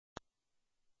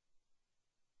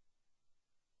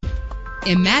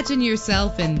Imagine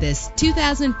yourself in this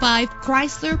 2005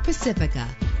 Chrysler Pacifica.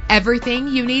 Everything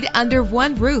you need under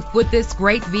one roof with this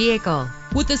great vehicle.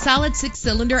 With a solid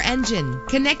 6-cylinder engine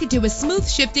connected to a smooth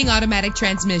shifting automatic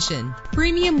transmission,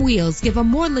 premium wheels give a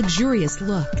more luxurious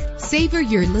look. Savor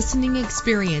your listening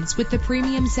experience with the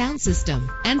premium sound system.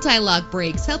 Anti-lock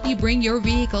brakes help you bring your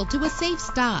vehicle to a safe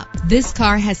stop. This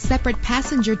car has separate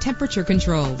passenger temperature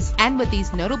controls. And with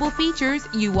these notable features,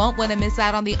 you won't want to miss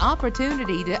out on the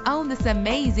opportunity to own this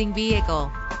amazing vehicle.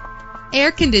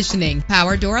 Air conditioning,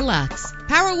 power door locks,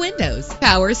 power windows,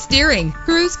 power steering,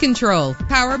 cruise control,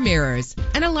 power mirrors,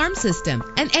 an alarm system,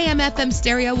 an AM/FM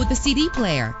stereo with a CD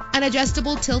player, an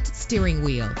adjustable tilt steering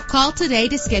wheel. Call today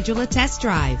to schedule a test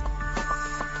drive.